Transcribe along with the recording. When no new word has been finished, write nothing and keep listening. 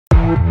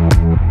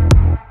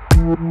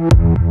As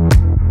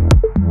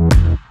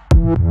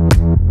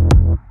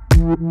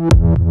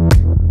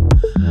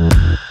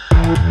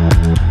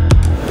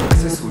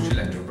a social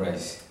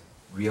enterprise,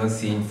 we are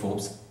seeing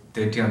Forbes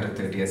 30 under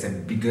 30 as the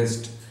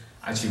biggest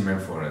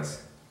achievement for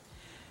us,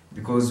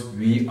 because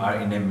we are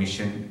in a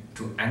mission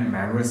to end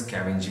manual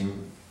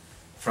scavenging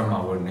from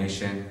our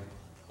nation,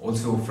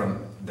 also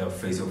from the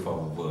face of our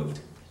world.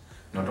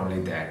 Not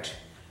only that,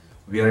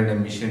 we are in a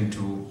mission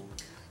to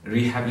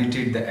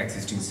rehabilitate the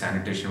existing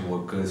sanitation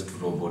workers to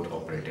robot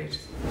operated.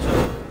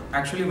 So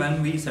actually,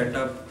 when we set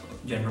up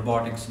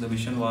Genrobotics, the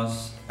vision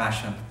was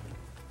passion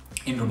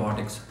in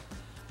robotics,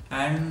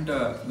 and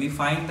we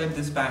find that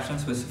this passion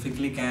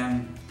specifically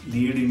can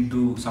lead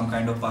into some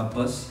kind of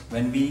purpose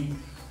when we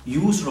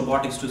use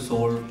robotics to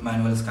solve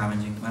manual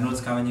scavenging. Manual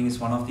scavenging is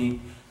one of the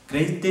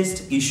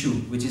greatest issue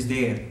which is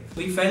there.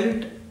 We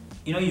felt,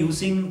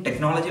 using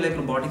technology like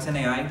robotics and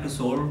AI to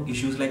solve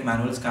issues like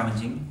manual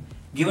scavenging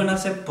given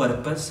us a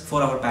purpose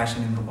for our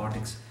passion in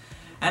robotics.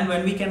 And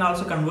when we can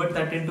also convert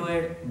that into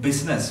a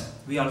business,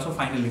 we also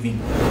find a living.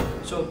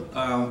 So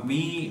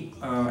we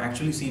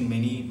actually seen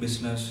many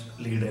business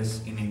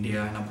leaders in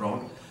India and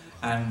abroad,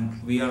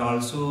 and we are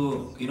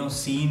also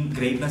seen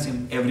greatness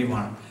in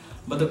everyone.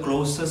 But the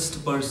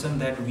closest person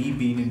that we've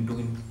been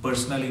into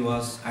personally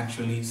was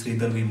actually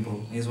Sridhar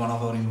Vimbu. He's one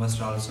of our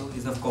investors also.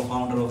 He's the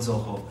co-founder of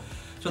Zoho.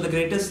 So the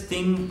greatest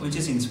thing which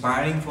is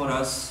inspiring for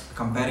us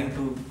comparing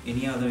to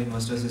any other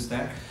investors is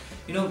that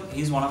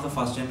he's one of the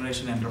first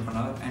generation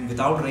entrepreneur, and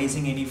without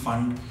raising any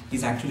fund,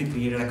 he's actually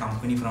created a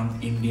company from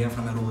India,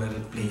 from a rural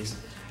place,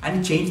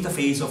 and changed the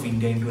face of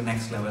India into a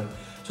next level.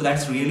 So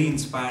that's really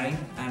inspiring,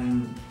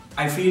 and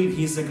I feel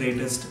he's the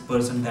greatest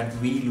person that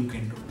we look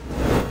into.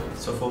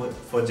 So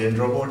for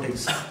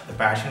Genrobotics, the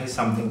passion is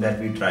something that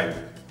we drive,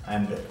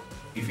 and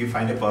if you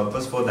find a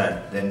purpose for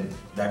that, then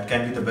that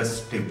can be the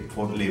best tip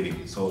for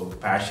living. So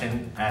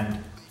passion and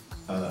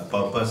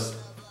purpose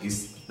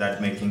is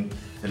that making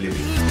the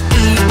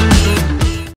living.